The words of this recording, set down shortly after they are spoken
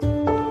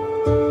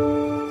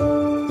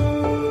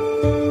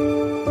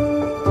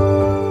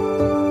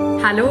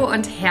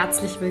und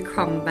herzlich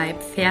willkommen bei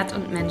Pferd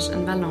und Mensch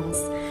in Balance.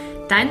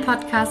 Dein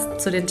Podcast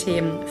zu den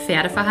Themen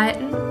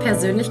Pferdeverhalten,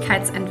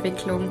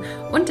 Persönlichkeitsentwicklung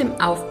und dem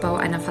Aufbau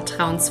einer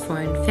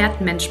vertrauensvollen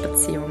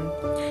Pferd-Mensch-Beziehung.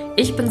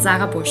 Ich bin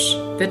Sarah Busch,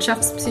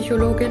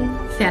 Wirtschaftspsychologin,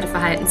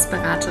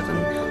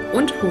 Pferdeverhaltensberaterin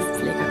und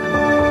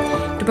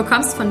Hufpflegerin. Du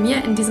bekommst von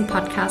mir in diesem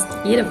Podcast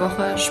jede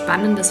Woche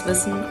spannendes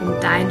Wissen, um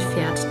dein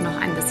Pferd noch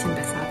ein bisschen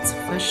besser zu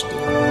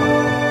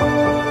verstehen.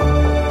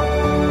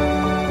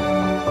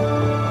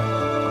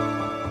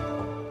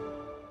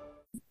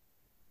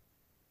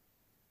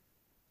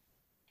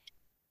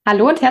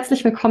 Hallo und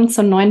herzlich willkommen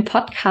zur neuen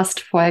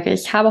Podcast-Folge.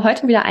 Ich habe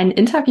heute wieder einen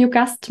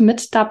Interviewgast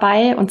mit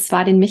dabei, und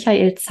zwar den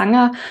Michael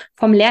Zanger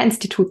vom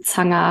Lehrinstitut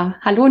Zanger.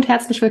 Hallo und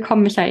herzlich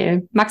willkommen,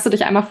 Michael. Magst du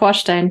dich einmal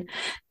vorstellen?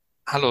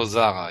 Hallo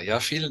Sarah, ja,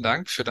 vielen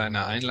Dank für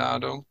deine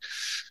Einladung.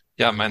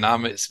 Ja, mein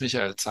Name ist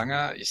Michael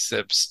Zanger. Ich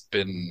selbst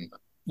bin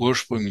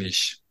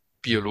ursprünglich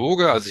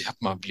Biologe, also ich habe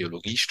mal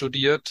Biologie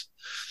studiert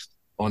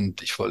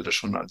und ich wollte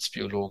schon als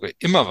Biologe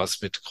immer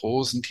was mit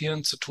großen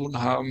Tieren zu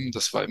tun haben.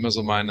 Das war immer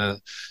so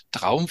meine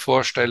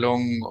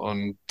Traumvorstellung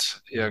und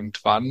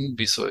irgendwann,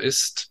 wie es so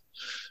ist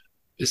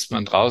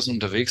man draußen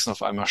unterwegs und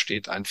auf einmal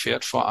steht ein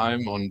Pferd vor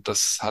einem und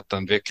das hat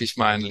dann wirklich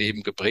mein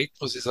Leben geprägt,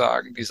 muss ich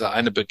sagen. Diese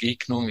eine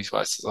Begegnung, ich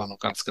weiß das auch noch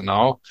ganz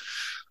genau,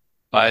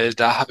 weil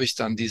da habe ich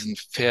dann diesen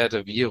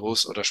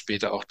Pferdevirus oder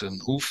später auch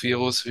den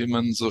Hufvirus, wie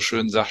man so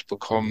schön sagt,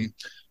 bekommen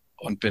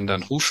und bin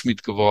dann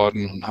Hufschmied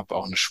geworden und habe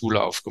auch eine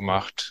Schule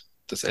aufgemacht.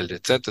 Das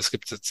LTZ, das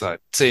gibt es jetzt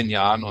seit 10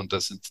 Jahren und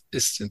das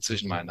ist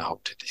inzwischen meine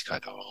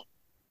Haupttätigkeit auch.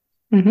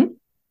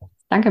 Mhm.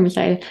 Danke,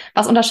 Michael.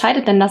 Was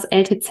unterscheidet denn das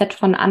LTZ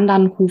von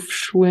anderen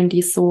Hufschulen, die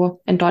es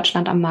so in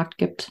Deutschland am Markt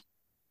gibt?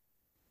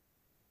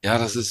 Ja,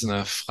 das ist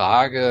eine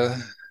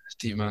Frage,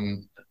 die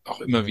man auch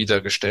immer wieder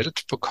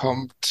gestellt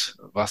bekommt.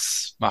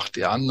 Was macht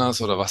ihr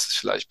anders oder was ist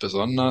vielleicht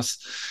besonders?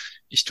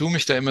 Ich tue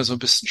mich da immer so ein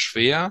bisschen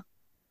schwer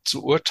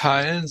zu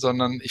urteilen,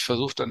 sondern ich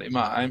versuche dann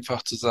immer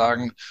einfach zu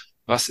sagen,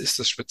 was ist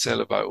das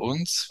Spezielle bei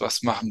uns?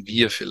 Was machen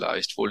wir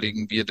vielleicht? Wo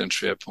legen wir den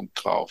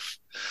Schwerpunkt drauf?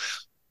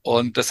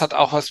 Und das hat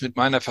auch was mit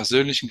meiner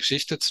persönlichen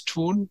Geschichte zu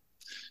tun,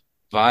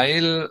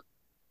 weil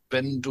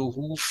wenn du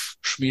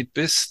Hufschmied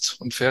bist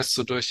und fährst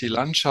so durch die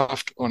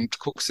Landschaft und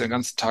guckst den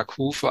ganzen Tag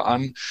Hufe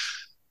an,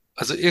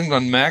 also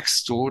irgendwann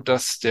merkst du,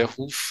 dass der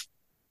Huf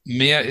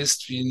mehr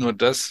ist wie nur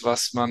das,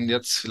 was man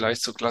jetzt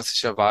vielleicht so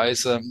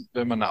klassischerweise,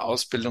 wenn man eine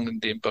Ausbildung in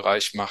dem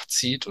Bereich macht,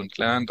 sieht und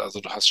lernt. Also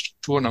du hast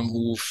Strukturen am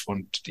Huf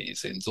und die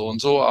sehen so und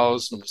so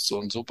aus, du musst so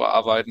und so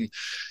bearbeiten.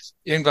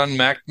 Irgendwann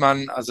merkt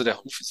man, also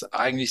der Huf ist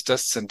eigentlich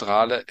das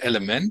zentrale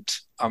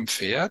Element am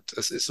Pferd.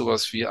 Es ist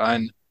sowas wie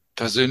ein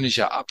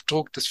persönlicher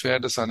Abdruck des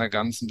Pferdes, seiner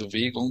ganzen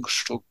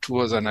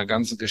Bewegungsstruktur, seiner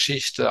ganzen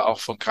Geschichte, auch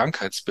von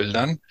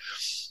Krankheitsbildern.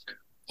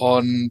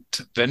 Und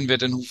wenn wir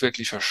den Huf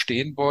wirklich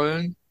verstehen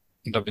wollen,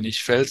 und da bin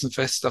ich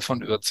felsenfest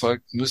davon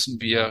überzeugt, müssen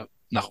wir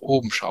nach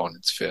oben schauen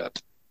ins Pferd.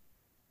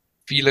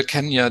 Viele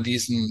kennen ja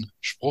diesen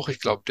Spruch,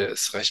 ich glaube, der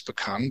ist recht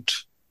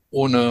bekannt,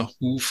 ohne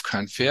Huf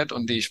kein Pferd.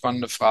 Und die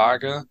spannende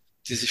Frage,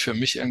 die sich für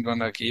mich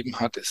irgendwann ergeben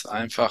hat, ist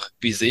einfach,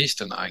 wie sehe ich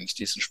denn eigentlich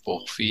diesen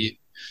Spruch? Wie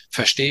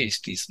verstehe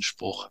ich diesen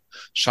Spruch?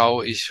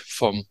 Schaue ich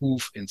vom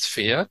Huf ins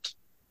Pferd?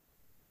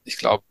 Ich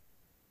glaube,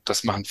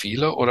 das machen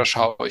viele. Oder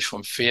schaue ich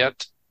vom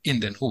Pferd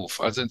in den Huf?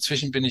 Also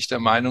inzwischen bin ich der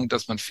Meinung,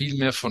 dass man viel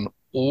mehr von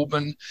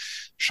oben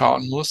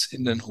schauen muss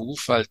in den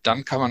Huf, weil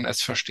dann kann man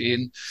erst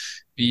verstehen,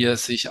 wie er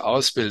sich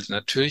ausbildet.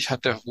 Natürlich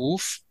hat der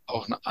Huf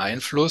auch einen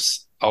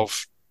Einfluss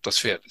auf das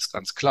Pferd, ist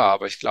ganz klar.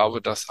 Aber ich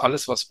glaube, dass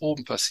alles, was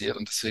oben passiert,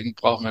 und deswegen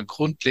brauchen wir ein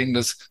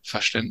grundlegendes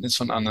Verständnis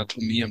von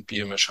Anatomie und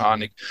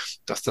Biomechanik,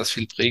 dass das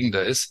viel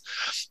prägender ist.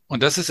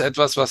 Und das ist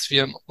etwas, was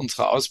wir in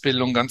unserer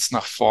Ausbildung ganz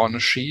nach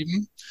vorne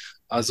schieben.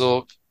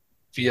 Also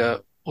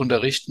wir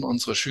unterrichten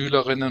unsere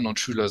Schülerinnen und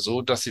Schüler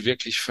so, dass sie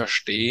wirklich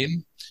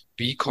verstehen,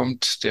 wie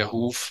kommt der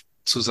Huf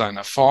zu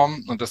seiner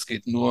Form. Und das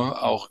geht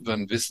nur auch über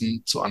ein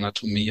Wissen zu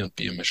Anatomie und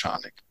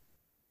Biomechanik.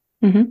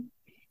 Mhm.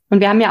 Und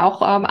wir haben ja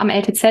auch am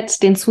LTZ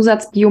den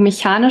Zusatz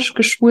biomechanisch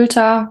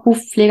geschulter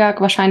Hufpfleger,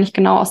 wahrscheinlich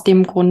genau aus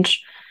dem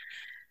Grund.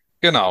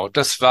 Genau,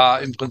 das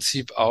war im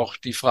Prinzip auch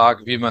die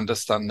Frage, wie man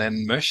das dann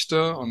nennen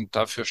möchte. Und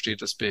dafür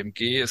steht das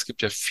BMG. Es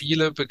gibt ja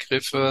viele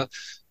Begriffe,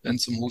 wenn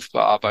es um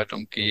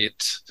Hufbearbeitung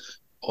geht.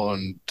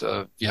 Und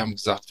wir haben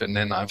gesagt, wir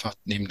nennen einfach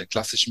neben dem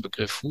klassischen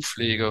Begriff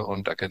Hufpflege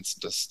und ergänzen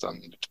das dann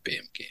mit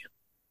BMG.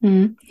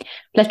 Mhm.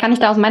 Vielleicht kann ich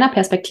da aus meiner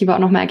Perspektive auch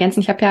noch mal ergänzen.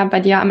 Ich habe ja bei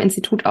dir am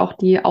Institut auch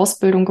die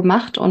Ausbildung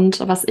gemacht,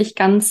 und was ich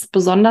ganz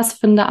besonders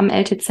finde am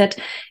LTZ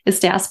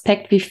ist der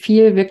Aspekt, wie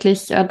viel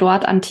wirklich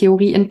dort an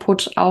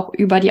Theorie-Input auch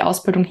über die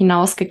Ausbildung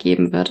hinaus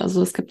gegeben wird.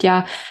 Also es gibt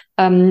ja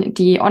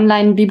die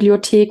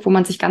Online-Bibliothek, wo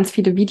man sich ganz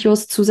viele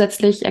Videos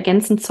zusätzlich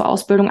ergänzend zur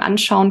Ausbildung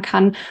anschauen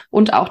kann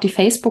und auch die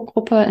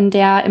Facebook-Gruppe, in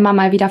der immer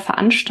mal wieder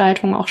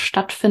Veranstaltungen auch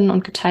stattfinden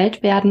und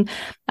geteilt werden,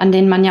 an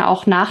denen man ja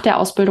auch nach der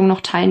Ausbildung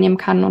noch teilnehmen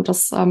kann. Und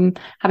das habe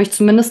ich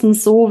zumindest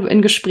so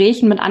in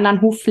Gesprächen mit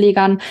anderen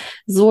Hufpflegern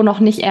so noch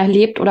nicht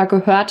erlebt oder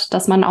gehört,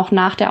 dass man auch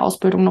nach der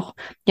Ausbildung noch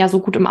ja so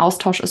gut im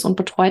Austausch ist und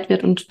betreut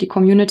wird. Und die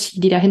Community,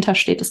 die dahinter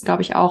steht, ist,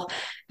 glaube ich, auch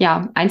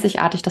ja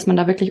einzigartig, dass man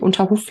da wirklich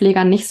unter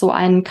Hufpflegern nicht so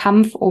einen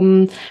Kampf um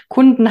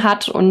Kunden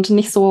hat und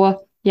nicht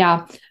so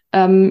ja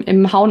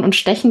im Hauen und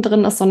Stechen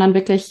drin ist, sondern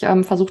wirklich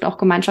versucht auch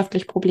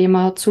gemeinschaftlich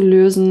Probleme zu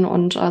lösen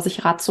und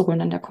sich Rat zu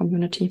holen in der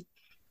Community.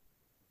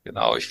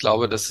 Genau, ich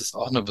glaube, das ist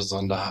auch eine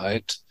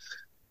Besonderheit.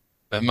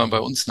 Wenn man bei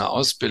uns eine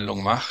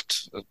Ausbildung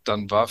macht,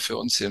 dann war für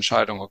uns die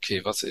Entscheidung,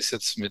 okay, was ist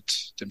jetzt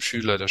mit dem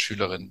Schüler, der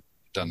Schülerin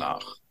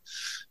danach?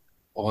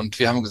 Und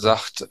wir haben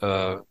gesagt,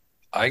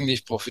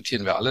 eigentlich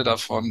profitieren wir alle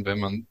davon, wenn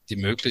man die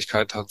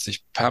Möglichkeit hat,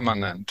 sich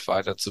permanent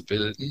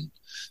weiterzubilden,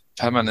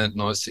 permanent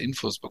neueste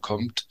Infos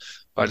bekommt,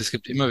 weil es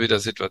gibt immer wieder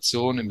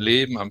Situationen im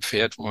Leben, am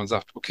Pferd, wo man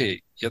sagt,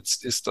 okay,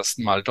 jetzt ist das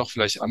mal doch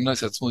vielleicht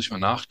anders, jetzt muss ich mal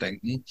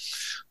nachdenken.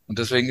 Und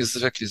deswegen ist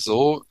es wirklich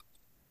so,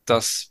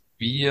 dass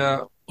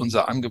wir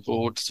unser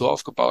Angebot so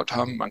aufgebaut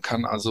haben, man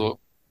kann also,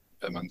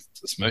 wenn man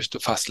das möchte,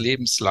 fast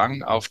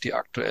lebenslang auf die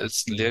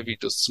aktuellsten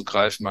Lehrvideos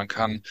zugreifen. Man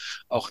kann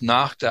auch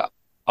nach der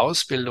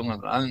Ausbildung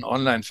an allen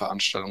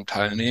Online-Veranstaltungen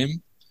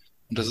teilnehmen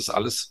und das ist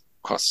alles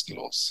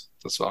kostenlos.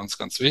 Das war uns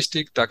ganz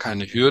wichtig, da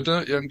keine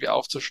Hürde irgendwie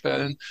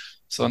aufzustellen,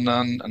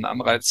 sondern einen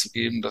Anreiz zu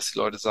geben, dass die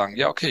Leute sagen,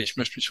 ja, okay, ich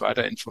möchte mich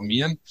weiter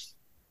informieren.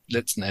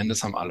 Letzten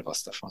Endes haben alle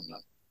was davon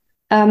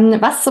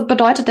dann. Was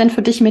bedeutet denn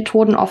für dich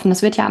methodenoffen?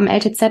 Es wird ja am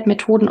LTZ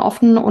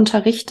methodenoffen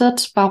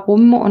unterrichtet.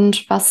 Warum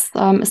und was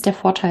ist der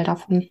Vorteil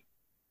davon?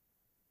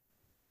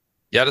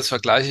 Ja, das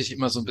vergleiche ich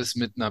immer so ein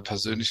bisschen mit einer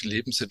persönlichen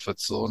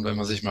Lebenssituation. Wenn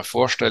man sich mal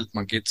vorstellt,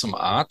 man geht zum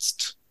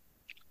Arzt,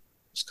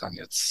 das kann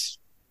jetzt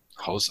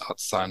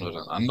Hausarzt sein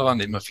oder ein anderer,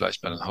 nehmen wir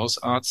vielleicht mal den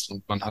Hausarzt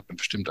und man hat eine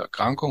bestimmte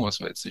Erkrankung, was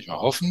wir jetzt nicht mehr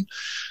hoffen.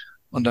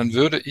 Und dann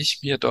würde ich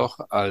mir doch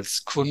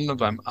als Kunde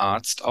beim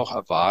Arzt auch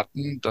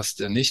erwarten, dass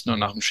der nicht nur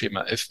nach dem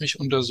Schema F mich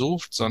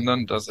untersucht,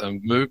 sondern dass er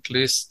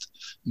möglichst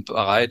ein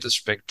breites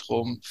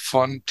Spektrum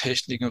von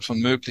Techniken, von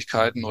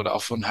Möglichkeiten oder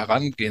auch von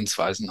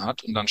Herangehensweisen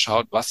hat und dann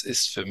schaut, was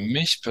ist für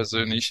mich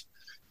persönlich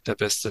der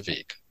beste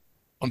Weg.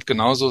 Und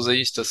genauso sehe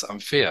ich das am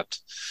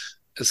Pferd.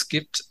 Es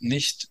gibt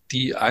nicht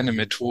die eine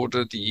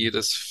Methode, die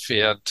jedes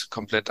Pferd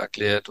komplett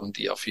erklärt und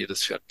die auf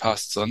jedes Pferd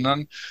passt,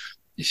 sondern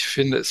ich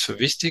finde es für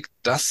wichtig,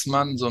 dass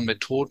man so einen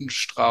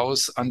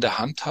Methodenstrauß an der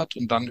Hand hat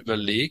und dann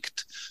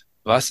überlegt,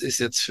 was ist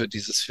jetzt für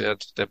dieses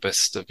Pferd der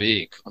beste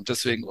Weg? Und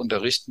deswegen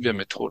unterrichten wir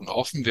Methoden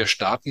offen. Wir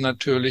starten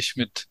natürlich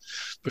mit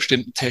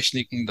bestimmten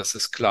Techniken, das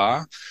ist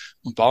klar,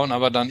 und bauen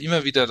aber dann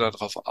immer wieder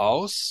darauf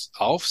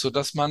auf,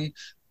 sodass man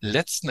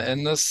letzten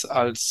Endes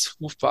als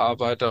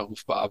Hufbearbeiter,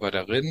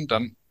 Hufbearbeiterin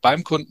dann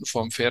beim Kunden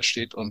vorm Pferd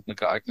steht und eine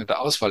geeignete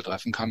Auswahl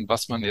treffen kann,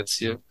 was man jetzt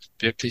hier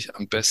wirklich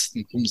am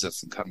besten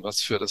umsetzen kann,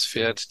 was für das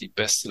Pferd die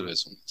beste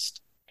Lösung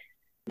ist.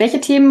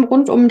 Welche Themen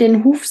rund um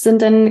den Huf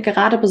sind denn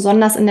gerade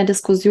besonders in der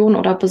Diskussion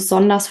oder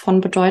besonders von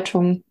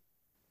Bedeutung?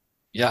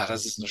 Ja,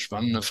 das ist eine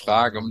spannende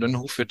Frage. Um den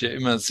Huf wird ja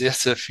immer sehr,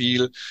 sehr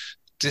viel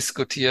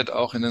diskutiert,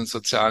 auch in den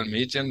sozialen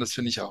Medien. Das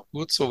finde ich auch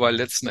gut so, weil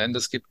letzten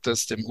Endes gibt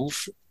es dem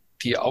Huf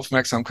die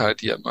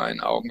Aufmerksamkeit, die er in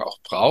meinen Augen auch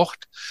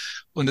braucht.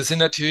 Und es sind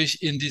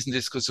natürlich in diesen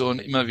Diskussionen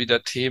immer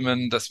wieder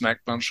Themen, das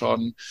merkt man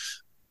schon,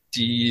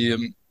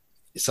 die,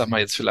 ich sag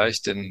mal jetzt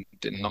vielleicht den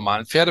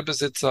normalen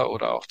Pferdebesitzer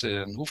oder auch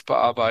den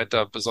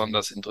Hufbearbeiter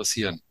besonders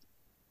interessieren.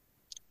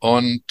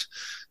 Und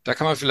da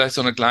kann man vielleicht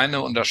so eine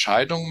kleine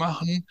Unterscheidung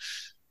machen.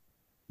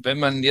 Wenn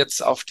man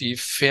jetzt auf die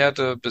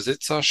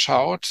Pferdebesitzer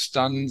schaut,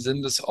 dann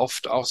sind es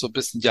oft auch so ein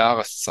bisschen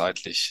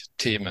jahreszeitlich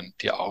Themen,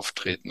 die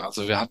auftreten.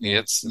 Also wir hatten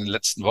jetzt in den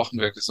letzten Wochen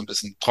wirklich so ein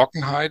bisschen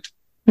Trockenheit.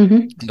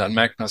 Mhm. Und dann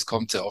merkt man, es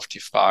kommt sehr oft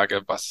die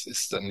Frage, was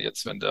ist denn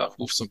jetzt, wenn der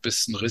Huf so ein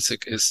bisschen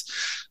rissig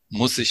ist?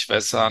 Muss ich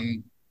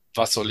wässern?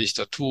 Was soll ich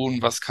da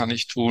tun? Was kann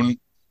ich tun?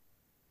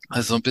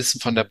 Also so ein bisschen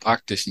von der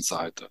praktischen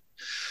Seite.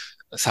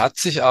 Es hat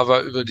sich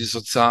aber über die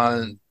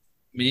sozialen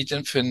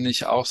Medien, finde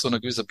ich, auch so eine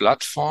gewisse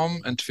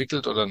Plattform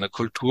entwickelt oder eine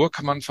Kultur,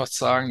 kann man fast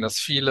sagen, dass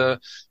viele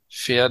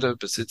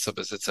Pferdebesitzer,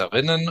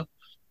 Besitzerinnen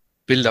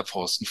Bilder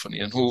posten von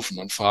ihren Hufen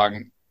und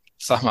fragen,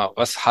 sag mal,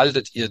 was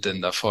haltet ihr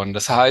denn davon?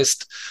 Das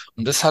heißt,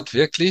 und das hat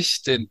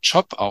wirklich den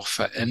Job auch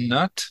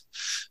verändert.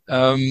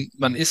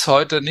 Man ist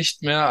heute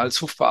nicht mehr als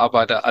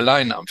Hufbearbeiter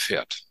allein am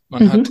Pferd.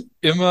 Man hat Mhm.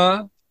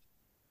 immer,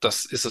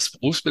 das ist das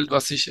Berufsbild,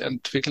 was sich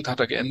entwickelt hat,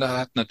 oder geändert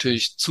hat,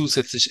 natürlich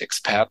zusätzlich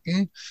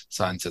Experten,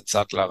 seien es jetzt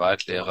Sattler,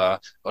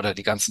 Reitlehrer oder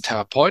die ganzen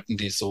Therapeuten,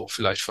 die es so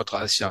vielleicht vor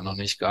 30 Jahren noch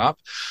nicht gab.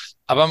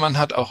 Aber man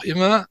hat auch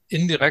immer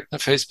indirekt eine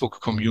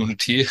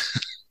Facebook-Community,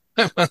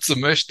 wenn man so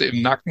möchte,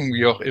 im Nacken,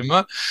 wie auch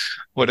immer,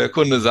 wo der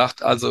Kunde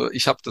sagt, also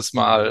ich habe das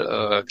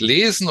mal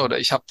gelesen oder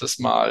ich habe das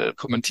mal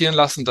kommentieren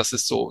lassen, das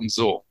ist so und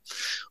so.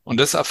 Und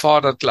das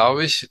erfordert,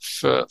 glaube ich,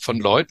 von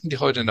Leuten, die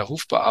heute in der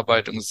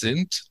Hufbearbeitung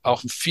sind,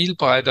 auch ein viel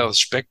breiteres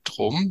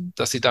Spektrum,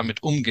 dass sie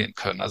damit umgehen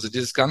können. Also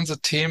dieses ganze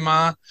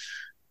Thema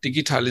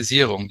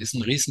Digitalisierung ist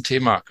ein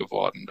Riesenthema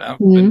geworden. Ja.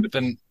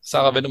 Mhm.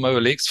 Sarah, wenn du mal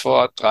überlegst,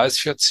 vor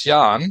 30, 40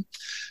 Jahren,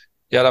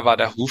 ja, da war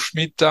der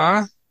Hufschmied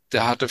da,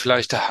 der hatte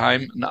vielleicht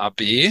daheim ein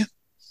AB,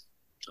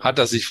 hat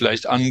er sich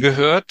vielleicht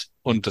angehört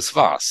und das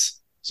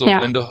war's. So,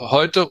 Ja. wenn du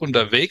heute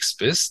unterwegs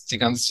bist, die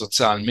ganzen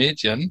sozialen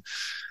Medien,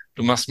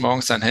 du machst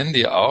morgens dein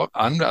Handy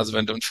an, also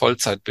wenn du in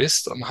Vollzeit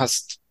bist und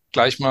hast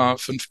gleich mal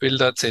 5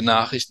 Bilder, 10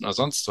 Nachrichten oder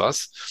sonst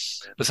was.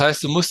 Das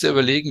heißt, du musst dir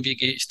überlegen, wie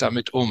gehe ich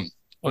damit um?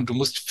 Und du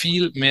musst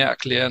viel mehr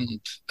erklären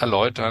und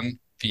erläutern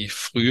wie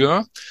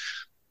früher.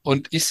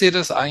 Und ich sehe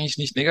das eigentlich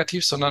nicht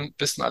negativ, sondern ein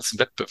bisschen als einen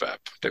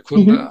Wettbewerb. Der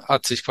Kunde Mhm.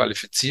 hat sich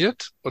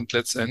qualifiziert und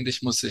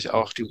letztendlich muss sich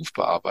auch die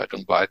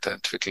Hufbearbeitung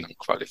weiterentwickeln und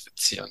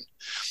qualifizieren.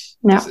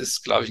 Das Ja.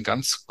 ist, glaube ich, ein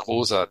ganz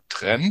großer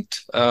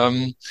Trend.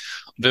 Und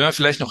wenn man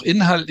vielleicht noch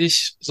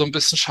inhaltlich so ein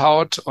bisschen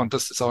schaut, und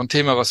das ist auch ein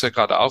Thema, was wir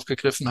gerade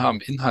aufgegriffen haben,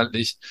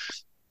 inhaltlich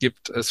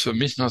gibt es für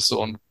mich noch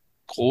so einen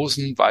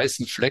großen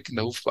weißen Fleck in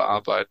der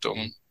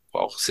Hufbearbeitung, wo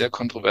auch sehr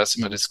kontrovers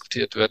immer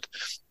diskutiert wird.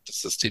 Das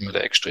ist das Thema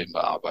der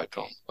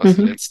Extrembearbeitung, was in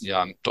den Mhm. letzten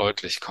Jahren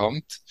deutlich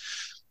kommt.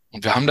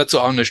 Und wir haben dazu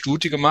auch eine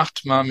Studie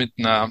gemacht, mal mit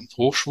einer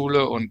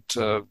Hochschule und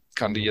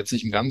kann die jetzt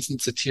nicht im Ganzen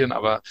zitieren,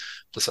 aber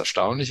das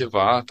Erstaunliche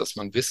war, dass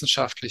man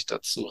wissenschaftlich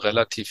dazu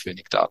relativ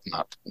wenig Daten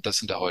hat. Und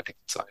das in der heutigen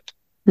Zeit.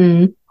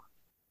 Mhm.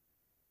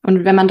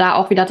 Und wenn man da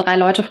auch wieder 3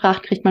 Leute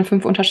fragt, kriegt man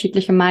 5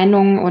 unterschiedliche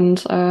Meinungen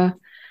und ja,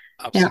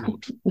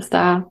 Absolut. ist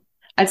da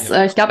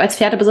Ja, ich glaube, als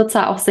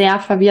Pferdebesitzer auch sehr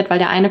verwirrt, weil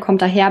der eine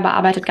kommt daher,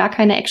 bearbeitet gar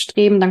keine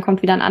Extremen, dann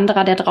kommt wieder ein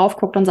anderer, der drauf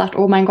guckt und sagt,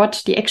 oh mein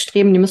Gott, die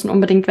Extremen, die müssen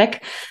unbedingt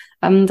weg.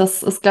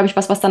 Das ist, glaube ich,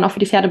 was dann auch für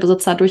die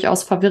Pferdebesitzer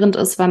durchaus verwirrend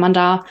ist, weil man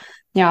da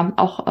ja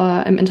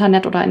auch im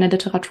Internet oder in der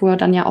Literatur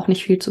dann ja auch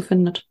nicht viel zu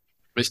findet.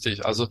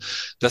 richtig. Also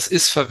das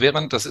ist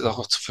verwirrend, das ist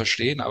auch zu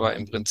verstehen, aber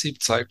im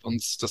Prinzip zeigt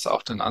uns das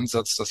auch den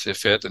Ansatz, dass wir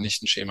Pferde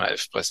nicht ein Schema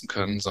F pressen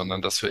können,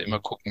 sondern dass wir immer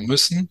gucken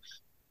müssen,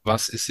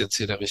 was ist jetzt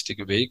hier der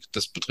richtige Weg.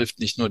 Das betrifft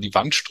nicht nur die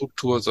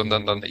Wandstruktur,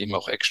 sondern dann eben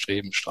auch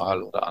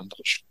Extremstrahl oder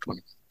andere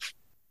Strukturen.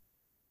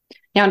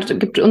 Ja, und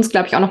gibt uns,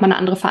 glaube ich, auch nochmal eine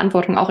andere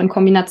Verantwortung, auch in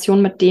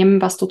Kombination mit dem,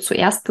 was du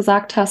zuerst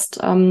gesagt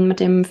hast, mit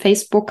dem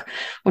Facebook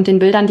und den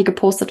Bildern, die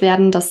gepostet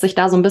werden, dass sich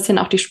da so ein bisschen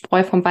auch die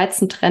Spreu vom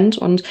Weizen trennt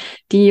und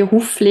die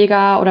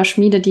Hufpfleger oder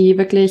Schmiede, die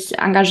wirklich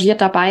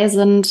engagiert dabei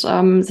sind,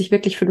 sich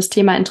wirklich für das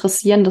Thema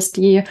interessieren, dass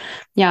die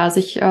ja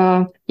sich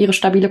ihre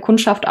stabile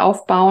Kundschaft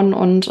aufbauen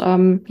und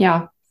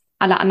ja,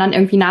 alle anderen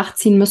irgendwie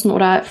nachziehen müssen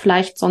oder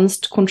vielleicht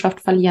sonst Kundschaft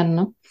verlieren,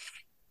 ne?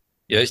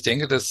 Ja, ich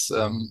denke, das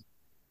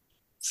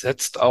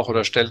setzt auch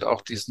oder stellt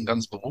auch diesen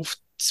ganzen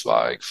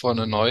Berufszweig vor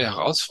eine neue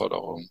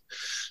Herausforderung,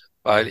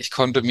 weil ich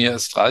konnte mir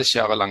es 30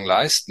 Jahre lang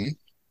leisten,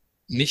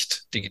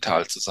 nicht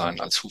digital zu sein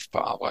als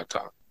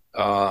Hufbearbeiter.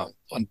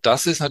 Und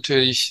das ist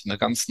natürlich eine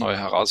ganz neue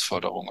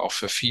Herausforderung, auch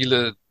für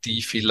viele,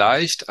 die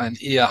vielleicht einen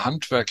eher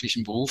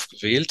handwerklichen Beruf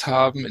gewählt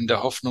haben, in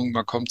der Hoffnung,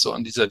 man kommt so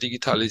an dieser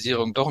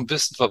Digitalisierung doch ein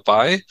bisschen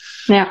vorbei.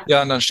 Ja,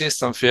 Ja, und dann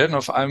stehst du am Pferd und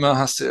auf einmal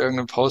hast du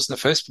irgendeinen Post in der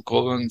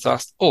Facebook-Gruppe und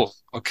sagst, oh,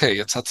 okay,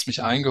 jetzt hat's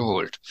mich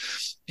eingeholt.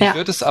 Ich ja.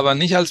 würde es aber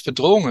nicht als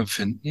Bedrohung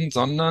empfinden,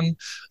 sondern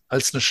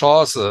als eine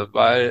Chance,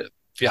 weil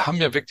wir haben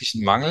ja wirklich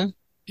einen Mangel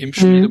im Mhm.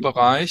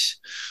 Schmiedebereich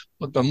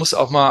und man muss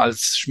auch mal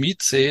als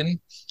Schmied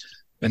sehen,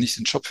 wenn ich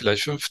den Job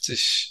vielleicht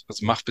 50,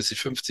 also mache, bis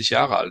ich 50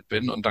 Jahre alt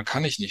bin und dann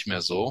kann ich nicht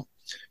mehr so.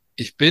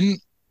 Ich bin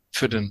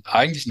für den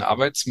eigentlichen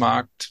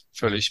Arbeitsmarkt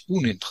völlig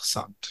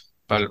uninteressant.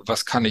 Weil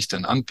was kann ich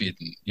denn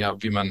anbieten? Ja,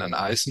 wie man ein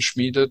Eisen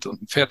schmiedet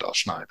und ein Pferd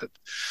ausschneidet.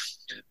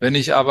 Wenn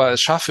ich aber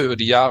es schaffe, über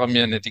die Jahre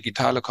mir eine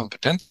digitale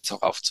Kompetenz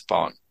auch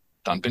aufzubauen,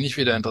 dann bin ich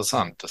wieder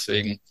interessant.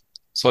 Deswegen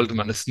sollte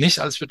man es nicht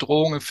als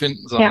Bedrohung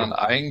empfinden, sondern Ja,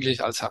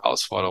 eigentlich als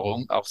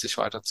Herausforderung, auch sich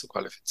weiter zu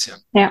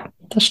qualifizieren. ja,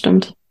 das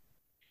stimmt.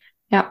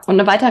 Ja, und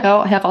eine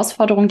weitere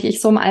Herausforderung, die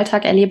ich so im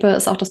Alltag erlebe,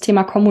 ist auch das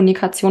Thema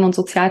Kommunikation und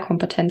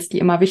Sozialkompetenz, die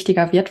immer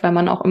wichtiger wird, weil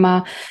man auch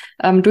immer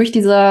durch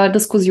diese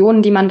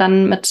Diskussionen, die man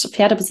dann mit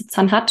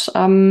Pferdebesitzern hat,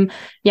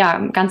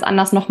 ja, ganz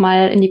anders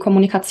nochmal in die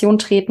Kommunikation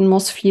treten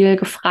muss, viel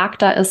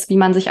gefragter ist, wie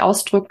man sich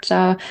ausdrückt.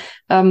 Ja,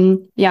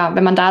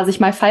 wenn man da sich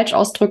mal falsch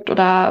ausdrückt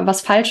oder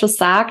was Falsches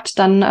sagt,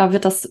 dann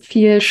wird das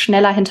viel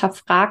schneller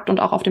hinterfragt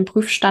und auch auf den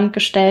Prüfstand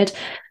gestellt.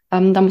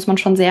 Da muss man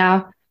schon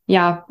sehr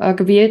ja,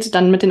 gewählt,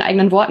 dann mit den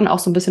eigenen Worten auch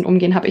so ein bisschen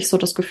umgehen, habe ich so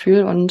das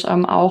Gefühl. Und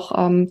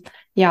auch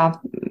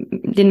ja,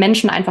 den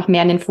Menschen einfach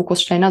mehr in den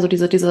Fokus stellen. Also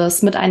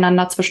dieses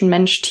Miteinander zwischen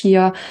Mensch,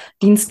 Tier,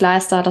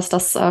 Dienstleister, dass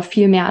das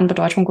viel mehr an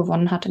Bedeutung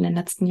gewonnen hat in den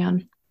letzten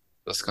Jahren.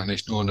 Das kann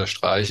ich nur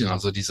unterstreichen.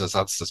 Also dieser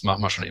Satz, das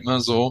machen wir schon immer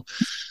so.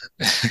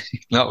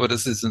 Ich glaube,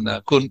 das ist in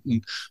der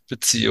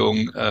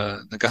Kundenbeziehung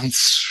eine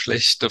ganz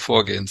schlechte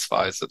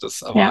Vorgehensweise.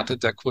 Das Ja,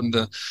 erwartet der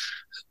Kunde,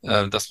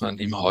 dass man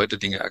ihm heute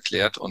Dinge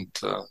erklärt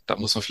und da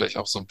muss man vielleicht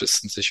auch so ein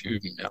bisschen sich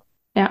üben, ja.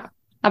 ja.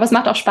 Aber es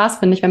macht auch Spaß,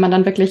 finde ich, wenn man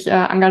dann wirklich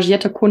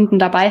engagierte Kunden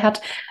dabei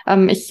hat.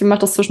 Ich mache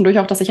das zwischendurch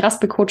auch, dass ich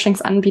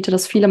Raspel-Coachings anbiete,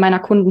 dass viele meiner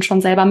Kunden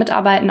schon selber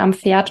mitarbeiten am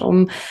Pferd,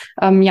 um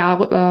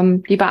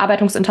die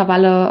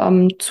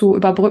Bearbeitungsintervalle zu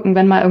überbrücken,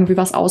 wenn mal irgendwie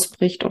was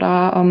ausbricht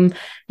oder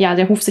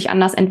der Huf sich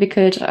anders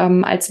entwickelt,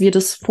 als wir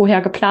das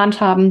vorher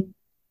geplant haben,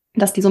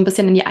 dass die so ein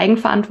bisschen in die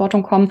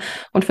Eigenverantwortung kommen,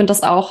 und finde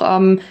das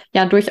auch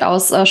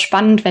durchaus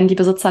spannend, wenn die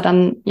Besitzer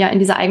dann ja in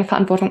diese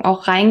Eigenverantwortung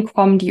auch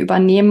reinkommen, die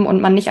übernehmen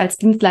und man nicht als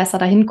Dienstleister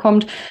dahin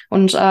kommt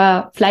und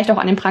vielleicht auch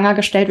an den Pranger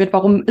gestellt wird,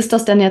 warum ist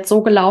das denn jetzt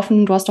so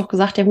gelaufen? Du hast doch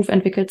gesagt, der Huf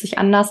entwickelt sich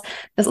anders.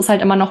 Es ist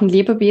halt immer noch ein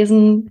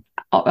Lebewesen,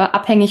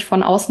 abhängig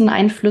von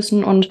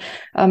Außeneinflüssen, und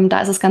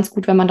da ist es ganz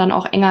gut, wenn man dann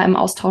auch enger im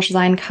Austausch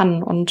sein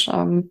kann und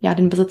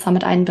den Besitzer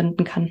mit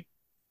einbinden kann.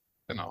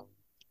 Genau.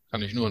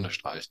 Kann ich nur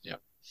unterstreichen, ja.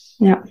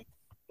 Ja.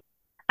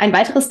 Ein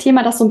weiteres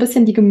Thema, das so ein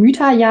bisschen die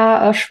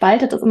Gemüter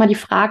spaltet, ist immer die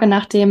Frage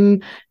nach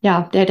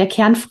der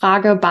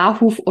Kernfrage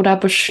Barhuf oder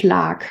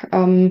Beschlag.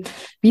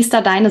 Wie ist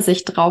da deine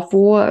Sicht drauf?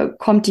 Wo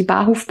kommt die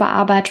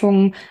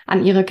Barhufbearbeitung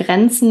an ihre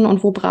Grenzen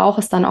und wo braucht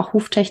es dann auch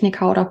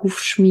Huftechniker oder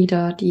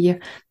Hufschmiede, die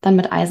dann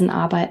mit Eisen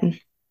arbeiten?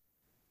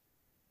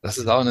 Das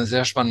ist auch eine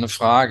sehr spannende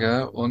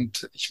Frage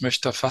und ich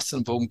möchte da fast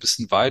den Bogen ein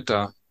bisschen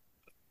weiter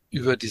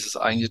über dieses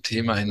eigentliche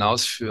Thema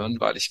hinausführen,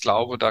 weil ich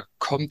glaube, da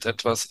kommt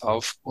etwas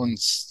auf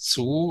uns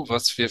zu,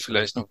 was wir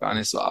vielleicht noch gar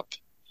nicht so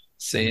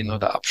absehen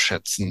oder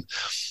abschätzen.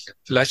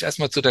 Vielleicht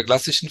erstmal zu der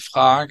klassischen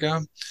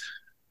Frage.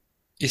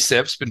 Ich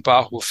selbst bin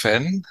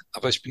Barhof-Fan,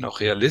 aber ich bin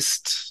auch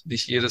Realist.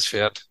 Nicht jedes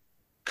Pferd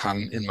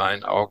kann in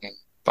meinen Augen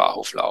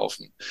Barhof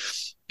laufen.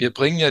 Wir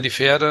bringen ja die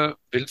Pferde,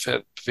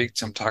 Wildpferd bewegt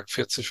sich am Tag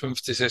 40,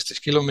 50,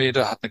 60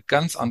 Kilometer, hat eine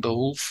ganz andere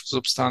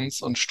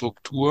Hufsubstanz und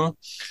Struktur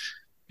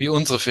wie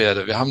unsere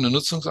Pferde. Wir haben einen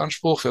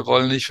Nutzungsanspruch. Wir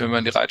wollen nicht, wenn wir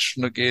in die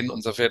Reitstunde gehen,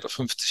 unser Pferd auf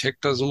 50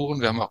 Hektar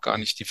suchen. Wir haben auch gar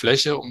nicht die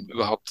Fläche, um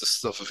überhaupt das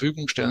zur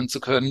Verfügung stellen zu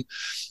können,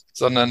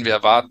 sondern wir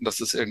erwarten, dass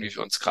es irgendwie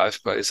für uns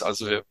greifbar ist.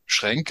 Also wir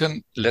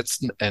schränken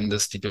letzten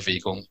Endes die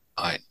Bewegung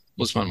ein.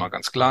 Muss man mal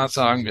ganz klar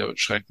sagen, wir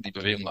schränken die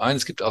Bewegung ein.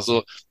 Es gibt auch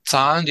so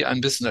Zahlen, die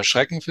ein bisschen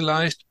erschrecken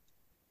vielleicht.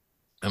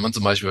 Wenn man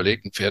zum Beispiel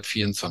überlegt, ein Pferd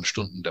 24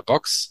 Stunden in der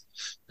Box,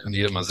 kann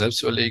jeder mal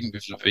selbst überlegen, wie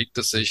viel bewegt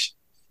es sich.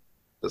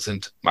 Das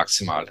sind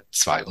maximal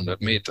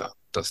 200 Meter.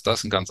 Dass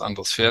das ein ganz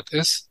anderes Pferd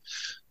ist,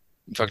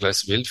 im Vergleich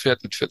zu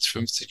Wildpferd mit 40,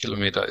 50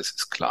 Kilometer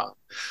ist klar.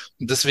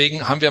 Und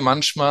deswegen haben wir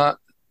manchmal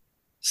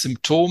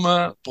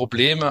Symptome,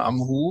 Probleme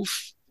am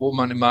Huf, wo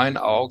man in meinen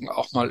Augen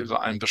auch mal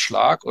über einen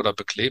Beschlag, oder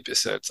Bekleb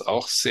ist ja jetzt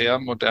auch sehr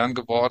modern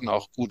geworden,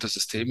 auch gute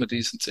Systeme, die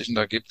es inzwischen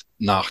da gibt,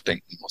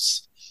 nachdenken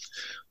muss.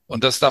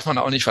 Und das darf man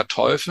auch nicht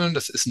verteufeln.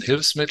 Das ist ein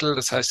Hilfsmittel.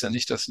 Das heißt ja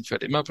nicht, dass ein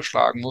Pferd immer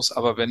beschlagen muss.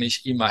 Aber wenn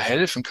ich ihm mal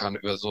helfen kann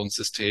über so ein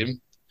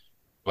System,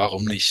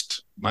 warum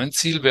nicht? Mein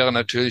Ziel wäre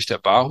natürlich der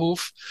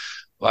Barhof,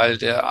 weil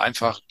der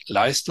einfach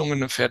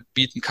Leistungen im Pferd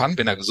bieten kann,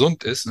 wenn er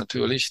gesund ist,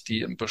 natürlich,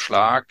 die im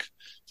Beschlag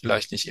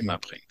vielleicht nicht immer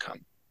bringen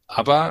kann.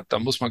 Aber da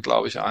muss man,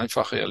 glaube ich,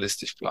 einfach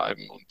realistisch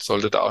bleiben und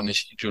sollte da auch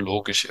nicht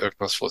ideologisch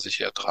irgendwas vor sich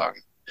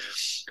hertragen.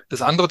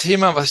 Das andere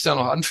Thema, was ich da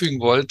noch anfügen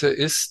wollte,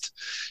 ist,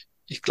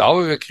 ich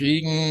glaube, wir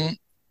kriegen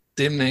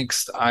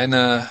demnächst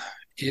eine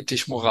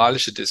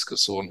ethisch-moralische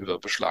Diskussion über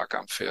Beschlag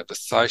am Pferd.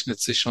 Das zeichnet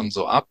sich schon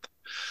so ab.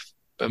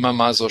 Wenn man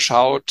mal so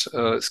schaut,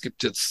 es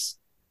gibt jetzt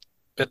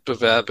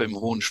Wettbewerbe im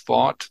hohen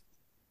Sport.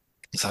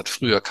 Das hat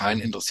früher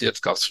keinen interessiert,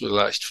 es gab es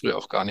vielleicht früher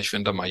auch gar nicht,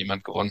 wenn da mal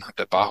jemand gewonnen hat,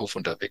 der barhof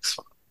unterwegs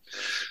war.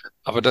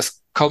 Aber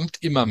das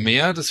kommt immer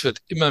mehr, das wird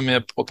immer mehr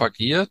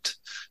propagiert.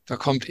 Da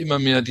kommt immer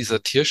mehr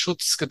dieser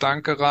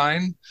Tierschutzgedanke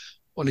rein.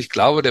 Und ich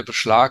glaube, der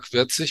Beschlag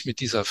wird sich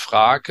mit dieser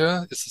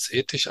Frage, ist es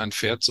ethisch, ein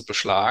Pferd zu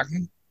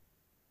beschlagen,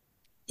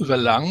 über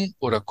lang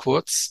oder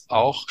kurz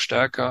auch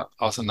stärker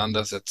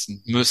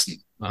auseinandersetzen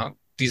müssen. Ja,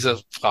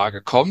 diese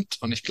Frage kommt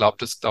und ich glaube,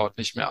 das dauert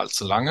nicht mehr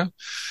allzu lange.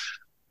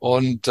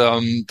 Und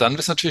dann wäre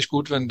es natürlich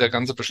gut, wenn der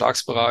ganze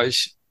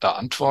Beschlagsbereich da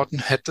Antworten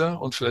hätte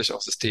und vielleicht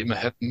auch Systeme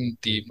hätten,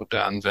 die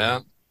modern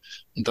wären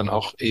und dann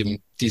auch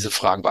eben diese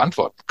Fragen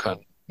beantworten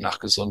können nach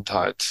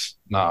Gesundheit,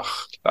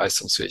 nach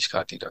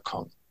Leistungsfähigkeit, die da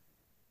kommen.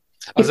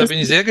 Also da bin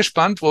ich sehr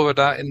gespannt, wo wir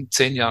da in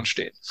 10 Jahren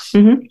stehen.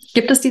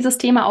 Gibt es dieses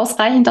Thema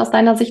ausreichend aus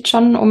deiner Sicht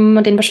schon,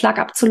 um den Beschlag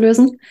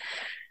abzulösen?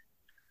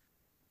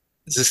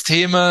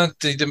 Systeme,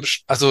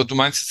 also du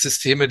meinst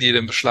Systeme, die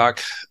den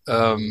Beschlag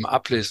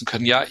ablesen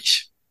können. Ja,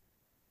 ich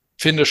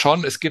finde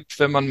schon, es gibt,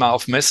 wenn man mal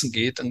auf Messen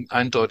geht, einen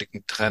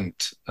eindeutigen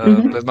Trend.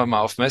 Wenn man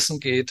mal auf Messen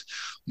geht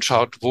und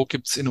schaut, wo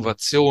gibt's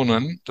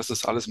Innovationen, das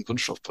ist alles im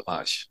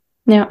Kunststoffbereich.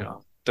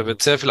 Ja, da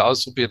wird sehr viel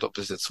ausprobiert, ob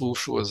das jetzt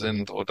Hufschuhe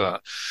sind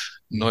oder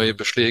neue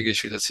Beschläge.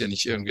 Ich will jetzt hier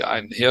nicht irgendwie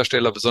einen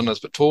Hersteller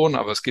besonders betonen,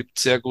 aber es gibt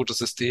sehr gute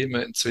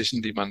Systeme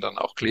inzwischen, die man dann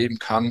auch kleben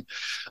kann.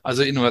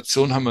 Also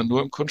Innovation haben wir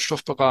nur im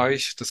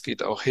Kunststoffbereich. Das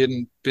geht auch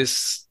hin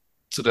bis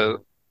zu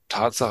der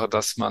Tatsache,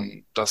 dass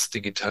man das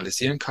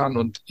digitalisieren kann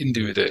und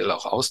individuell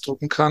auch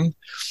ausdrucken kann.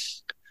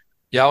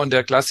 Ja, und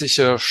der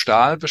klassische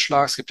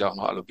Stahlbeschlag, es gibt ja auch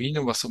noch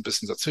Aluminium, was so ein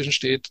bisschen dazwischen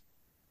steht.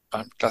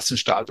 Beim klassischen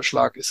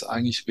Stahlbeschlag ist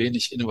eigentlich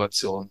wenig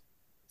Innovation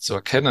zu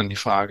erkennen. Die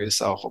Frage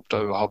ist auch, ob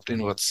da überhaupt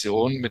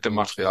Innovation mit dem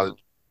Material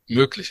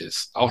möglich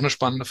ist. Auch eine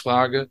spannende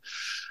Frage.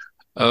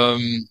 Da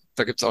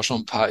Da gibt's auch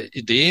schon ein paar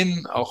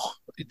Ideen, auch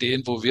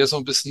Ideen, wo wir so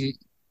ein bisschen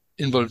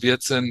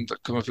involviert sind. Da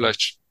können wir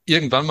vielleicht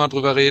irgendwann mal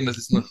drüber reden. Das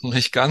ist noch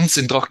nicht ganz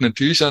in trockenen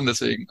Tüchern,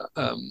 deswegen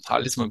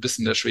halte ich es mal ein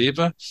bisschen in der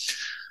Schwebe.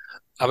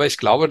 Aber ich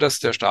glaube, dass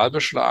der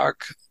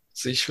Stahlbeschlag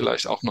sich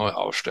vielleicht auch neu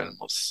aufstellen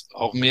muss,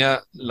 auch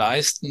mehr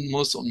leisten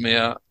muss und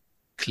mehr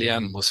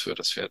klären muss für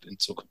das Pferd in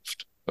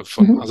Zukunft.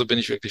 Davon, Mhm. also bin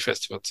ich wirklich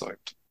fest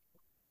überzeugt.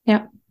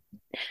 Ja.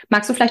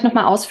 Magst du vielleicht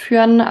nochmal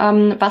ausführen,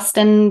 was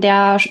denn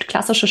der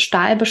klassische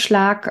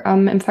Stahlbeschlag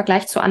im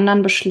Vergleich zu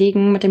anderen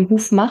Beschlägen mit dem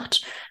Huf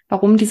macht?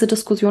 Warum diese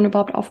Diskussion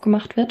überhaupt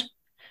aufgemacht wird?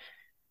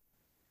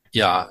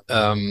 Ja,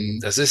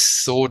 es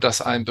ist so,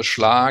 dass ein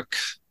Beschlag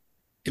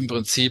im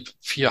Prinzip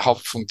 4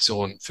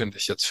 Hauptfunktionen, finde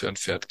ich, jetzt für ein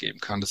Pferd geben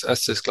kann. Das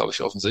erste ist, glaube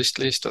ich,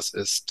 offensichtlich. Das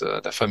ist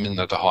der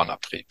verminderte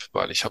Hornabrieb,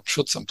 weil ich habe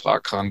Schutz am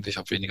Tragrand, ich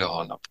habe weniger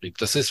Hornabrieb.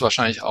 Das ist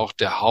wahrscheinlich auch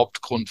der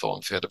Hauptgrund,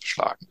 warum Pferde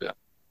beschlagen werden.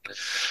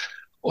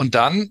 Und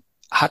dann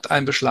hat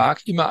ein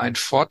Beschlag immer einen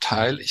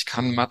Vorteil. Ich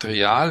kann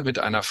Material mit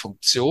einer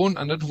Funktion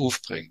an den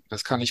Huf bringen.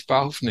 Das kann ich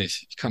Barhuf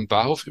nicht. Ich kann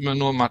Barhuf immer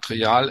nur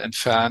Material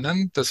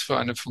entfernen, das für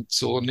eine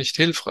Funktion nicht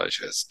hilfreich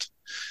ist.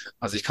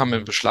 Also ich kann mit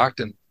dem Beschlag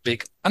den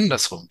Weg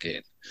andersrum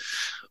gehen.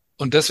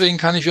 Und deswegen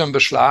kann ich für einen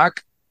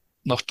Beschlag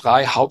noch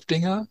 3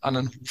 Hauptdinge an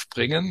den Huf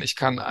bringen. Ich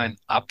kann ein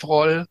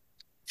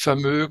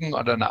Abrollvermögen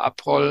oder eine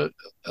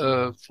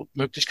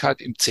Abrollmöglichkeit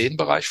im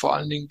Zehenbereich vor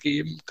allen Dingen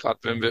geben, gerade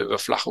wenn wir über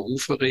flache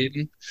Hufe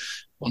reden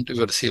und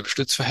über das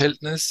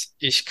Hebel-Stütz-Verhältnis.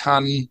 Ich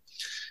kann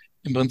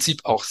im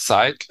Prinzip auch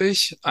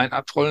seitlich ein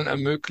Abrollen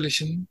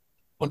ermöglichen.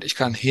 Und ich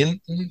kann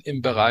hinten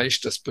im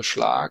Bereich des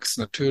Beschlags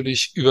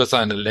natürlich über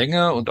seine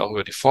Länge und auch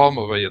über die Form,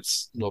 ob er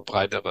jetzt nur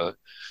breitere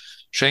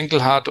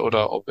Schenkel hat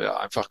oder ob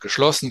er einfach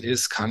geschlossen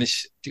ist, kann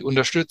ich die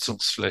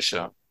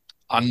Unterstützungsfläche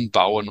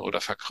anbauen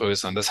oder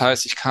vergrößern. Das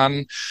heißt, ich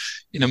kann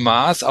in einem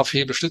Maß auf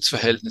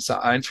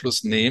Hebel-Stütz-Verhältnisse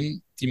Einfluss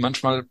nehmen, die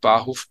manchmal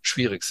barhof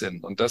schwierig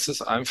sind. Und das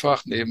ist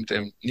einfach neben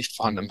dem nicht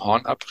vorhandenen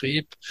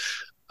Hornabrieb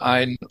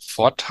ein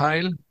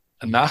Vorteil.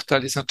 Ein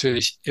Nachteil ist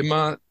natürlich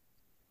immer,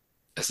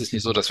 es ist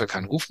nicht so, dass wir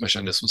keinen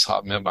Hufmechanismus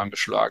haben mehr beim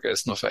Beschlag. Er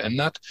ist nur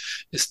verändert.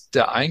 Ist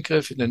der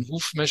Eingriff in den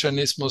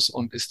Hufmechanismus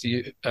und ist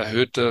die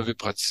erhöhte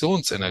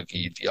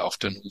Vibrationsenergie, die auf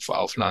den Huf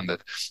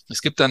auflandet.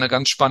 Es gibt da eine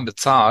ganz spannende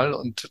Zahl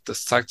und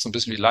das zeigt so ein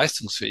bisschen, wie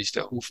leistungsfähig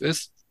der Huf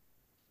ist.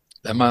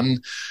 Wenn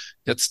man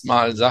jetzt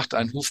mal sagt,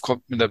 ein Huf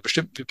kommt mit einer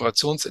bestimmten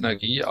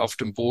Vibrationsenergie auf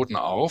dem Boden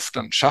auf,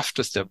 dann schafft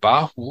es der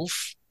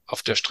Barhuf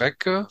auf der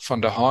Strecke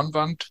von der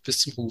Hornwand bis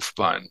zum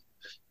Hufbein.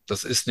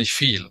 Das ist nicht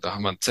viel. Da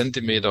haben wir einen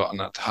Zentimeter,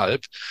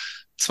 1,5.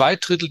 2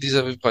 Drittel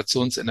dieser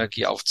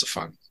Vibrationsenergie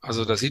aufzufangen.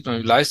 Also da sieht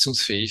man, wie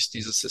leistungsfähig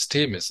dieses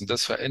System ist. Und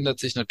das verändert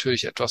sich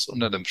natürlich etwas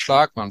unter dem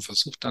Schlag. Man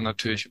versucht dann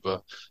natürlich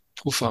über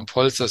Puffer- und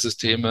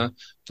Polstersysteme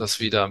das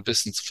wieder ein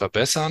bisschen zu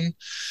verbessern.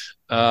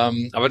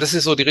 Aber das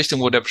ist so die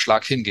Richtung, wo der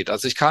Beschlag hingeht.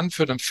 Also ich kann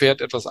für ein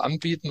Pferd etwas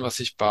anbieten, was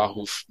ich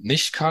Barhof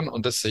nicht kann.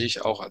 Und das sehe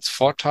ich auch als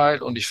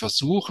Vorteil. Und ich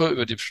versuche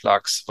über die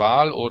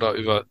Beschlagswahl oder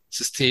über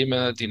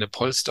Systeme, die eine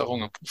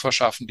Polsterung und Puffer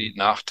schaffen, die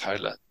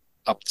Nachteile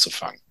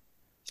abzufangen.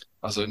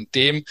 Also in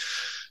dieser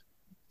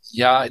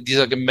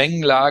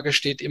Gemengelage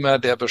steht immer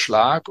der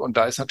Beschlag. Und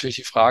da ist natürlich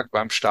die Frage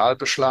beim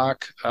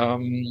Stahlbeschlag,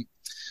 kann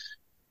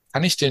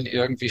ich den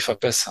irgendwie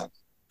verbessern?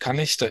 Kann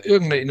ich da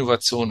irgendeine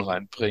Innovation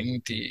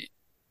reinbringen, die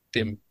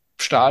dem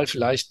Stahl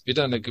vielleicht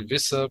wieder eine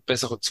gewisse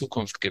bessere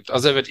Zukunft gibt?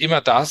 Also er wird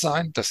immer da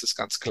sein, das ist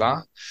ganz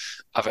klar.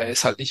 Aber er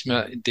ist halt nicht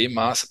mehr in dem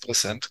Maße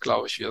präsent,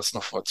 glaube ich, wie es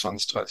noch vor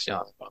 20, 30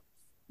 Jahren war.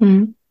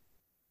 Mhm.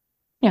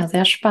 Ja,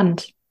 sehr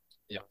spannend.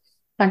 Ja.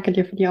 Danke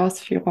dir für die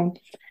Ausführung.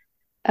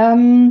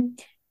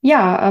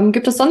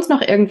 Gibt es sonst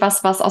noch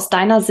irgendwas, was aus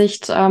deiner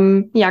Sicht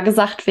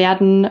gesagt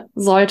werden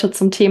sollte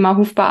zum Thema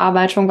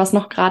Hufbearbeitung, was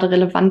noch gerade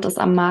relevant ist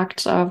am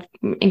Markt?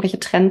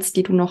 Irgendwelche Trends,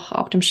 die du noch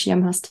auf dem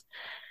Schirm hast?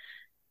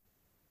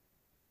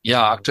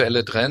 Ja,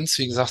 aktuelle Trends,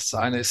 wie gesagt, das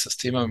eine ist das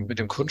Thema mit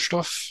dem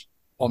Kunststoff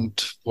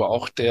und wo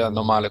auch der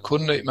normale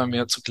Kunde immer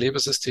mehr zu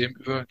Klebesystemen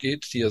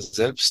übergeht, die er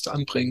selbst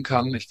anbringen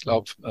kann. Ich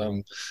glaube,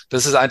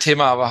 das ist ein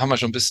Thema, aber haben wir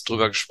schon ein bisschen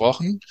drüber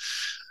gesprochen.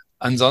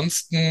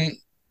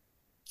 Ansonsten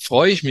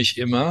freue ich mich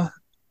immer,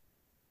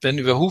 wenn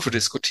über Hufe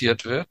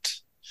diskutiert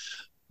wird,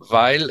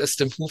 weil es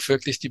dem Huf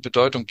wirklich die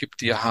Bedeutung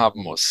gibt, die er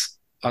haben muss.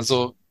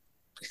 Also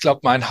ich glaube,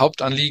 mein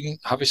Hauptanliegen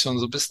habe ich schon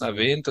so ein bisschen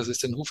erwähnt, das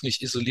ist den Huf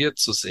nicht isoliert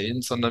zu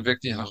sehen, sondern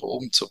wirklich nach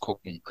oben zu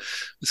gucken.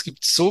 Es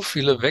gibt so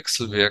viele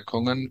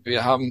Wechselwirkungen.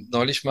 Wir haben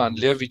neulich mal ein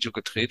Lehrvideo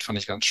gedreht, fand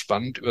ich ganz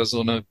spannend, über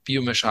so eine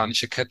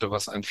biomechanische Kette,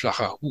 was ein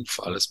flacher Huf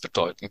alles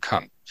bedeuten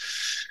kann.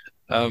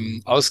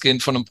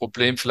 Ausgehend von einem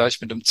Problem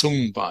vielleicht mit dem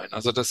Zungenbein.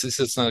 Also das ist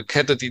jetzt eine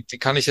Kette, die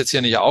kann ich jetzt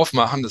hier nicht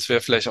aufmachen. Das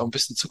wäre vielleicht auch ein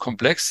bisschen zu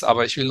komplex,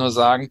 aber ich will nur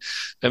sagen,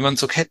 wenn man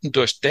so Ketten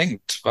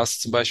durchdenkt, was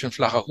zum Beispiel ein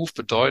flacher Huf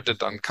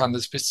bedeutet, dann kann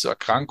es bis zu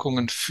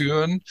Erkrankungen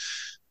führen.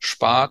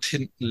 Spart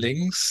hinten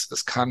links.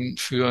 Es kann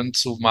führen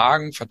zu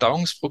Magen,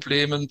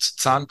 Verdauungsproblemen, zu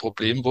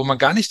Zahnproblemen, wo man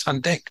gar nicht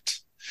dran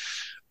denkt.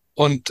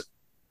 Und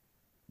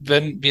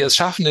wenn wir es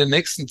schaffen, in den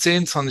nächsten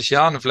 10, 20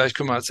 Jahren, und vielleicht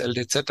können wir als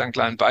LTZ einen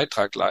kleinen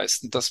Beitrag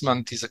leisten, dass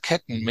man diese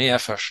Ketten mehr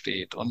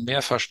versteht und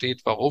mehr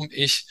versteht, warum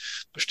ich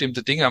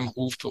bestimmte Dinge am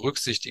Huf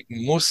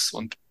berücksichtigen muss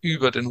und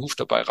über den Huf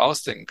dabei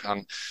rausdenken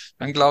kann,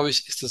 dann glaube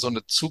ich, ist das so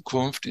eine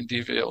Zukunft, in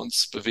die wir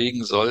uns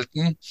bewegen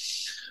sollten.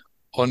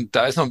 Und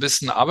da ist noch ein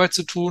bisschen Arbeit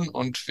zu tun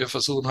und wir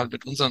versuchen halt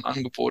mit unseren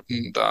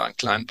Angeboten da einen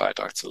kleinen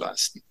Beitrag zu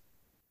leisten.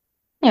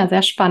 Ja,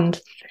 sehr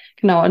spannend.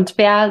 Genau. Und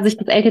wer sich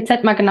das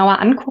LTZ mal genauer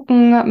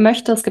angucken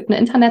möchte, es gibt eine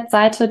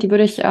Internetseite, die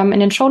würde ich in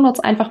den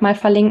Shownotes einfach mal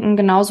verlinken,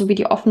 genauso wie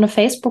die offene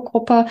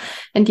Facebook-Gruppe,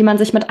 in die man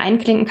sich mit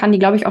einklinken kann, die,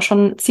 glaube ich, auch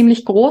schon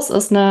ziemlich groß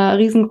ist, eine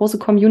riesengroße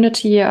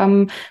Community,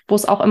 wo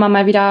es auch immer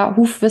mal wieder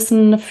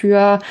Hufwissen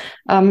für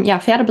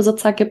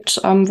Pferdebesitzer gibt,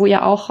 wo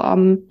ihr auch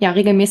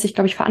regelmäßig,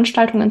 glaube ich,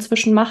 Veranstaltungen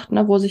inzwischen macht,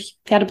 ne, wo sich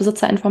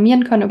Pferdebesitzer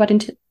informieren können über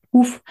den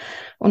Huf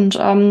und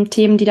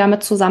Themen, die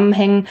damit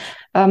zusammenhängen.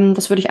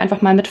 Das würde ich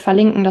einfach mal mit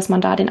verlinken, dass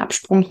man da den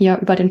Absprung hier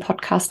über den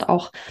Podcast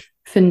auch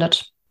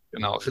findet.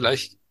 Genau,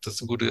 vielleicht, das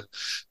ist ein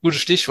gutes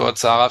Stichwort,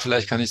 Sarah,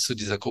 vielleicht kann ich zu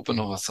dieser Gruppe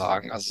noch was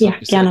sagen. Also es Ja, hat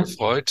mich gerne. sehr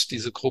gefreut.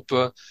 Diese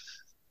Gruppe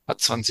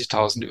hat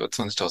über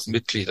 20.000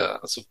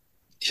 Mitglieder. Also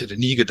ich hätte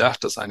nie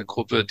gedacht, dass eine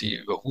Gruppe, die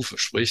über Hufe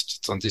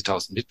spricht,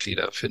 20.000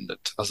 Mitglieder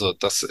findet. Also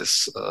das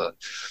ist,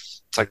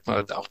 zeigt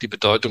mal auch die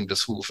Bedeutung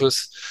des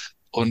Hufes.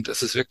 Und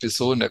es ist wirklich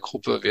so in der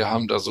Gruppe, wir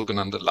haben da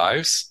sogenannte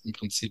Lives, im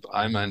Prinzip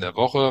einmal in der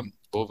Woche,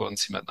 wo wir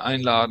uns jemanden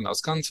einladen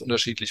aus ganz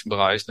unterschiedlichen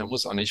Bereichen. Der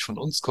muss auch nicht von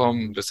uns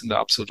kommen. Wir sind da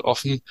absolut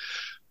offen.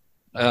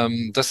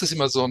 Das ist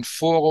immer so ein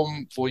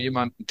Forum, wo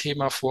jemand ein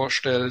Thema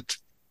vorstellt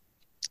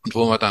und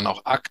wo man dann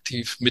auch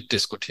aktiv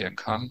mitdiskutieren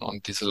kann.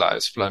 Und diese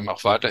Lives bleiben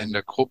auch weiterhin in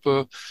der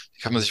Gruppe. Die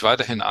kann man sich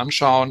weiterhin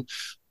anschauen.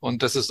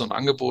 Und das ist so ein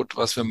Angebot,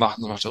 was wir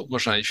machen. Das macht auch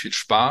unwahrscheinlich viel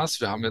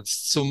Spaß. Wir haben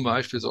jetzt zum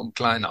Beispiel so einen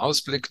kleinen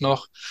Ausblick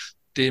noch.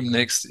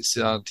 Demnächst ist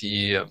ja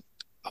die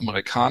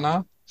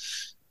Amerikaner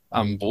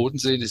am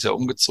Bodensee, die ist ja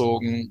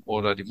umgezogen,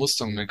 oder die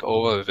Mustang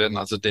Makeover. Wir werden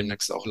also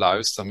demnächst auch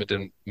Lives dann mit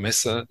den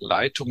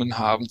Messeleitungen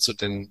haben zu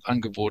den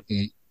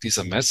Angeboten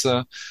dieser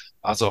Messe.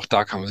 Also auch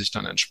da kann man sich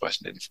dann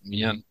entsprechend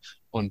informieren.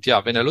 Und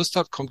ja, wenn ihr Lust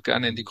habt, kommt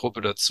gerne in die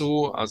Gruppe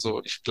dazu.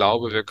 Also ich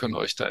glaube, wir können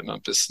euch da immer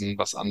ein bisschen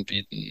was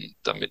anbieten,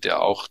 damit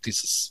ihr auch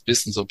dieses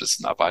Wissen so ein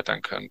bisschen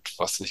erweitern könnt,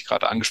 was ich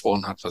gerade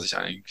angesprochen hat, was ich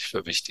eigentlich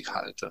für wichtig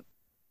halte.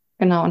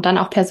 Genau. Und dann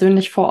auch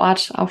persönlich vor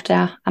Ort auf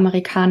der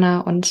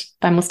Amerikaner und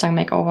beim Mustang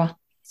Makeover.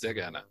 Sehr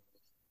gerne.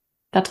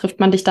 Da trifft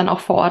man dich dann auch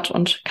vor Ort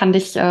und kann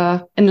dich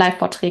in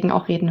Live-Vorträgen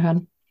auch reden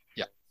hören.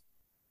 Ja,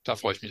 da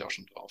freue ich mich auch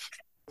schon drauf.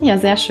 Ja,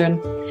 sehr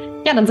schön.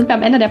 Ja, dann sind wir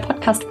am Ende der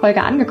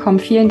Podcast-Folge angekommen.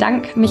 Vielen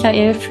Dank,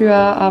 Michael,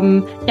 für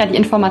die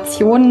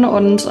Informationen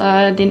und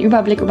den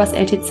Überblick über das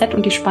LTZ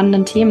und die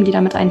spannenden Themen, die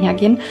damit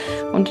einhergehen.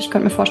 Und ich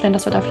könnte mir vorstellen,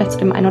 dass wir da vielleicht zu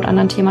dem einen oder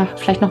anderen Thema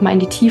vielleicht nochmal in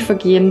die Tiefe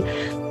gehen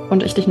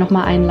und ich dich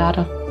nochmal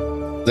einlade.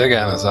 Sehr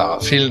gerne, Sarah.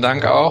 Vielen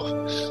Dank auch.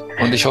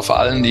 Und ich hoffe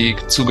allen, die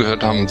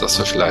zugehört haben, dass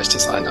wir vielleicht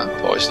das eine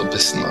bei euch so ein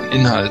bisschen an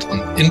Inhalt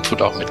und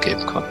Input auch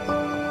mitgeben konnten.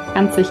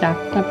 Ganz sicher.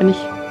 Da bin ich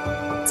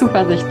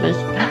zuversichtlich.